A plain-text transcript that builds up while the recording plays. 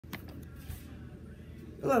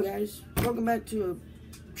Hello guys, welcome back to a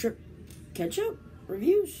Tripp ketchup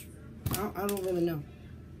reviews. I don't really know.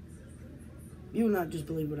 You will not just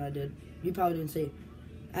believe what I did. You probably didn't see it.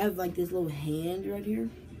 I have like this little hand right here.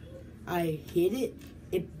 I hit it,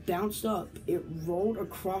 it bounced up, it rolled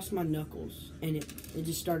across my knuckles, and it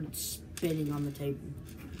just started spinning on the table.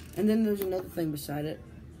 And then there's another thing beside it,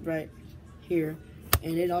 right here,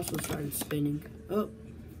 and it also started spinning. Oh.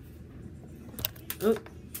 Oh.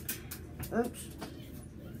 Oops.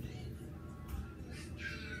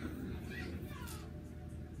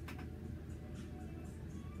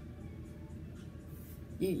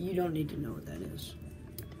 You don't need to know what that is.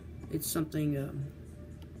 It's something,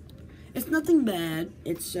 it's nothing bad.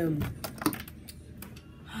 It's not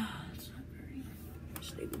very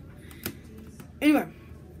stable. Anyway.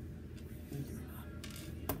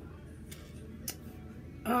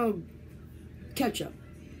 Ketchup.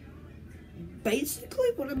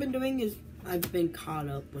 Basically, what I've been doing is I've been caught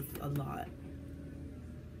up with a lot.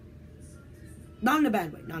 Not in a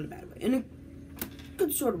bad way, not in a bad way. In a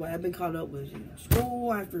good sort of way. I've been caught up with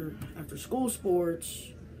school, after school sports,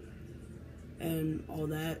 and all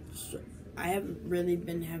that. So I haven't really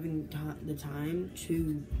been having the time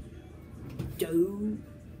to do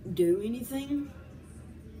anything.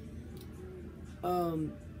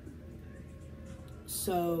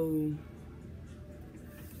 So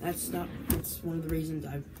that's one of the reasons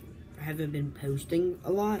I haven't been posting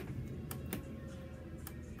a lot.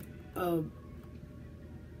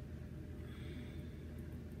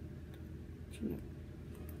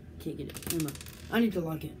 Can't get it. Never mind. I need to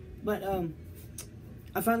lock in. But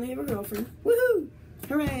I finally have a girlfriend. Woohoo!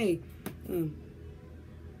 Hooray!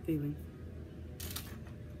 Feeling.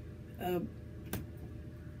 The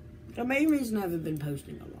main reason I haven't been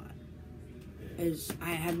posting a lot is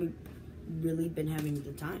I haven't really been having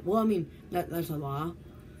the time. Well, I mean, that's a lie.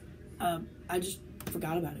 I just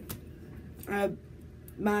forgot about it.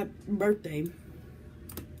 My birthday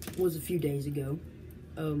was a few days ago.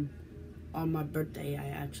 On my birthday, I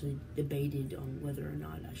actually debated on whether or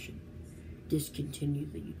not I should discontinue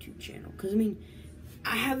the YouTube channel. Because, I mean,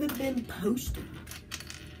 I haven't been posting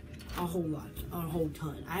a whole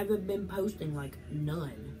ton. I haven't been posting, like,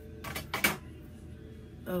 none.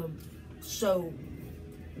 So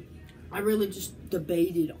I really just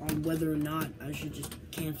debated on whether or not I should just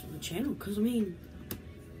cancel the channel. Because, I mean,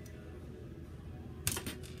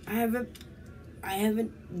 I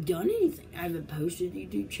haven't done anything. I haven't posted a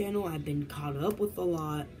YouTube channel. I've been caught up with a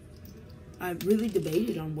lot. I really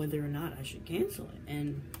debated on whether or not I should cancel it.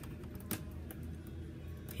 And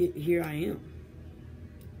here I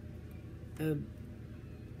am.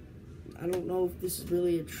 I don't know if this is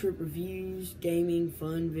really a Tripp reviews, gaming,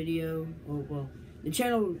 fun video. Oh, well, the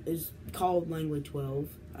channel is called Langley 12.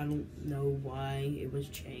 I don't know why it was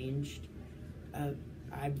changed.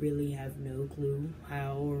 I really have no clue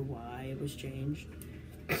how or why it was changed.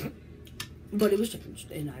 But it was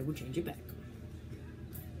changed, and I will change it back.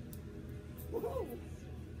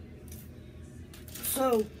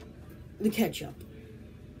 So, the ketchup.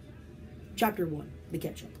 Chapter 1, the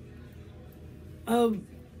ketchup.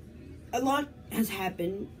 A lot has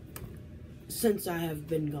happened since I have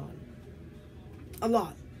been gone. A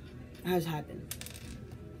lot has happened.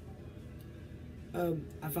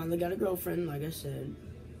 I finally got a girlfriend, like I said.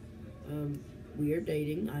 We are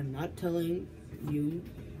dating. I'm not telling you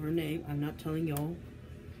her name. I'm not telling y'all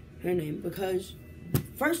her name because,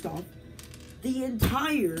 first off,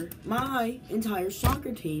 my entire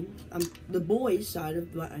soccer team, the boys' side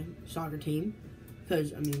of my soccer team,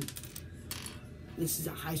 because, I mean, this is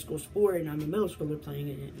a high school sport and I'm a middle schooler playing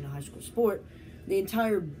it in a high school sport. The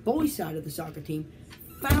entire boys' side of the soccer team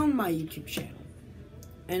found my YouTube channel.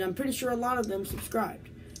 And I'm pretty sure a lot of them subscribed.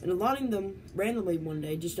 And a lot of them randomly one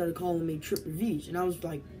day just started calling me Tripp Reviews. And I was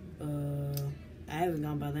like, I haven't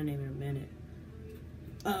gone by that name in a minute.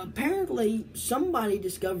 Apparently, somebody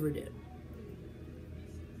discovered it.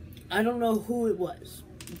 I don't know who it was.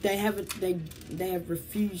 They have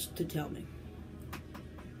refused to tell me.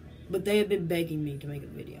 But they have been begging me to make a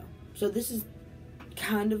video. So this is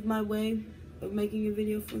kind of my way of making a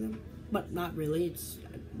video for them. But not really. It's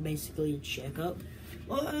basically a checkup.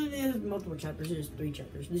 Well, it has multiple chapters. It has 3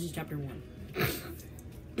 chapters. This is chapter 1. And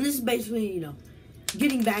this is basically,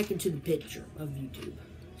 getting back into the picture of YouTube.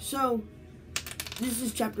 So, this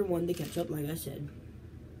is chapter 1, the catch up, like I said.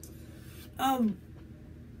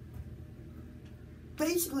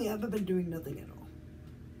 Basically, I haven't been doing nothing at all.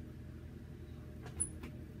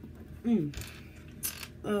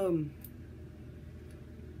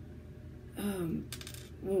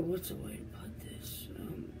 Well, what's the way to put this?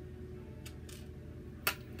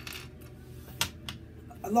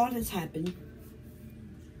 A lot has happened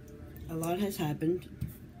a lot has happened.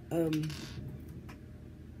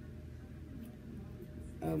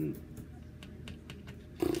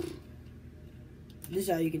 This is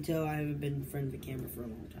how you can tell I haven't been in front of the camera for a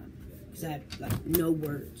long time. Because I have, like, no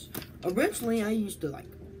words. Originally, I used to,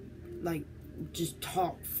 like, just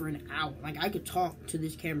talk for an hour. Like, I could talk to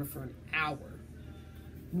this camera for an hour.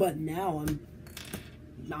 But now, I'm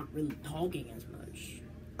not really talking as much.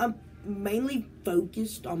 I'm mainly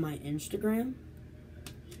focused on my Instagram.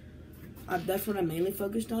 That's what I'm mainly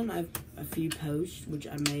focused on. I have a few posts, which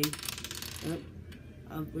I may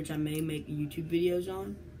make YouTube videos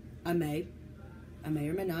on. I may or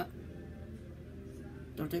may not.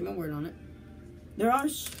 Don't take my word on it. There are,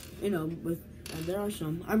 there are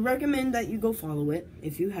some. I recommend that you go follow it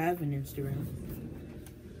if you have an Instagram.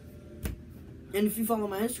 And if you follow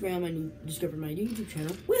my Instagram and you discover my YouTube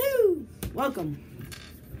channel, woohoo! Welcome.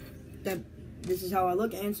 This is how I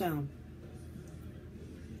look and sound.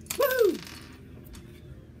 Woo!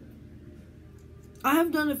 I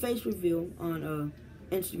have done a face reveal on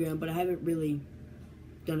Instagram, but I haven't really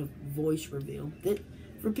done a voice reveal.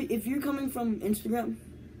 If you're coming from Instagram,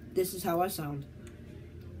 this is how I sound.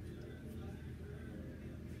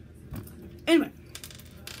 Anyway,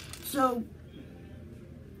 so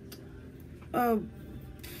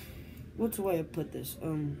what's the way I put this?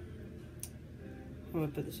 How do I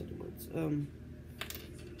put this into words?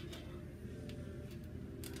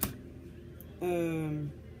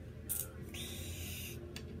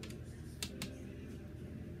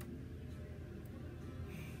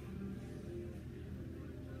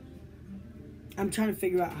 I'm trying to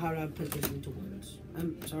figure out how to put this into words.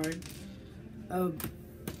 I'm sorry.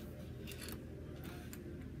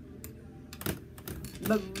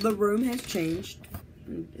 The room has changed.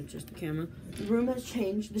 It's just the camera. The room has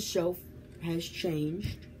changed. The shelf has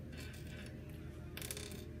changed.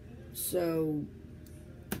 So,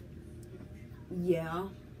 yeah.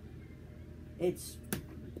 It's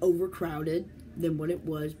overcrowded than what it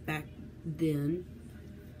was back then.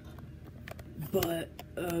 But,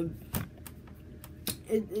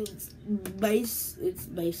 it's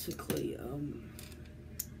basically,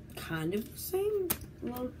 kind of the same, a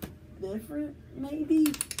little different,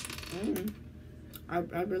 maybe. I don't know.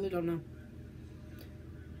 I really don't know.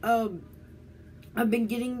 I've been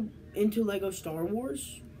getting into Lego Star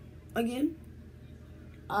Wars again.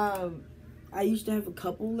 I used to have a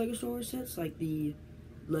couple Lego Star Wars sets, like the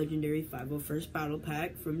legendary 501st Battle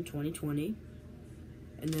Pack from 2020.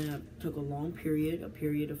 And then I took a long period, of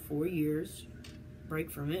 4 years, break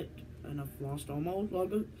from it, and I've lost all my old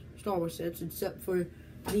Lego Star Wars sets except for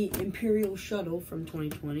the Imperial Shuttle from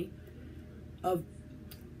 2020.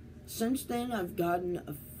 Since then, I've gotten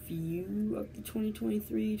a few of the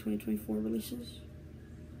 2023, 2024 releases,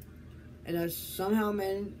 and I somehow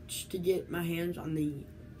managed to get my hands on the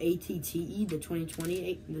ATTE, the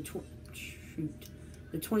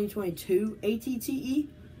 2022 ATTE.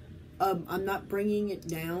 I'm not bringing it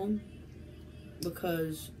down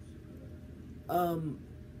because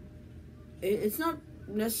it's not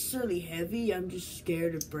necessarily heavy. I'm just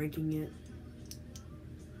scared of breaking it.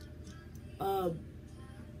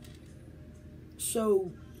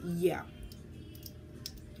 So yeah,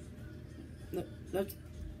 that's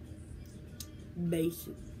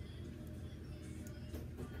basic.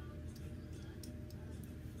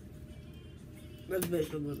 That's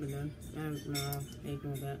basically what we're doing.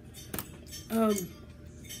 Ignore that.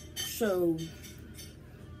 So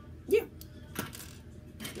yeah,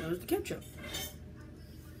 that was the catch up,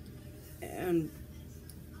 and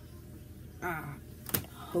I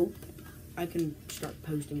hope I can start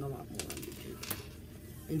posting a lot more on YouTube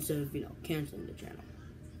instead of, canceling the channel.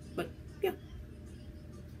 But yeah,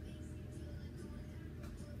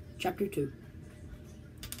 chapter 2.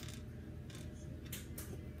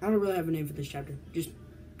 I don't really have a name for this chapter. Just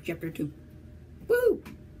chapter 2. Woo!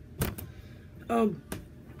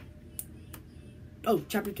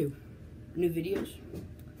 Chapter 2. New videos.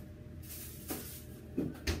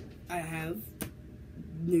 I have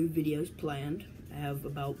new videos planned. I have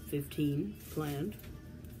about 15 planned.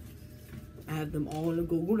 I have them all in a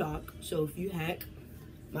Google Doc. So if you hack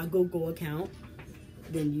my Google account,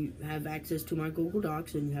 then you have access to my Google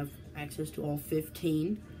Docs and you have access to all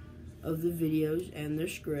 15 of the videos and their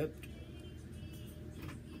script.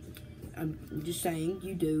 I'm just saying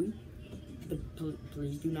you do, but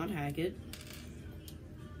please do not hack it.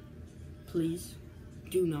 Please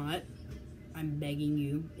do not. I'm begging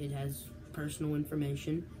you. It has personal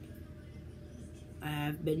information. I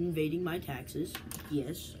have been invading my taxes.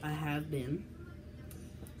 Yes, I have been.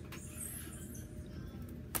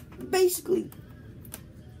 Basically,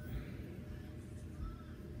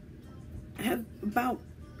 I have about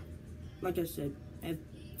like I said, I have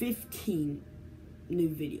 15 new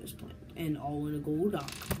videos planned, and all in a Google Doc.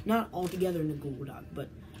 Not all together in a Google Doc, but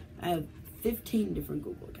I have 15 different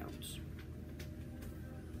Google accounts.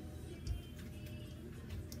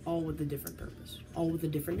 All with a different purpose. All with a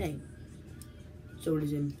different name. So it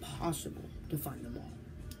is impossible to find them all.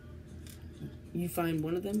 You find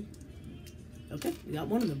one of them? Okay, you got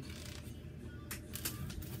one of them.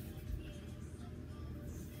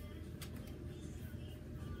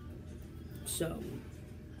 So,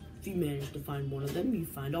 if you manage to find one of them, you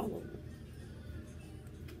find all of them.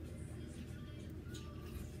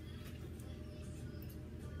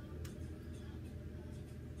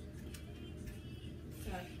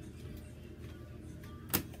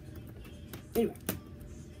 Anyway,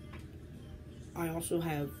 I also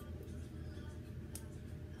have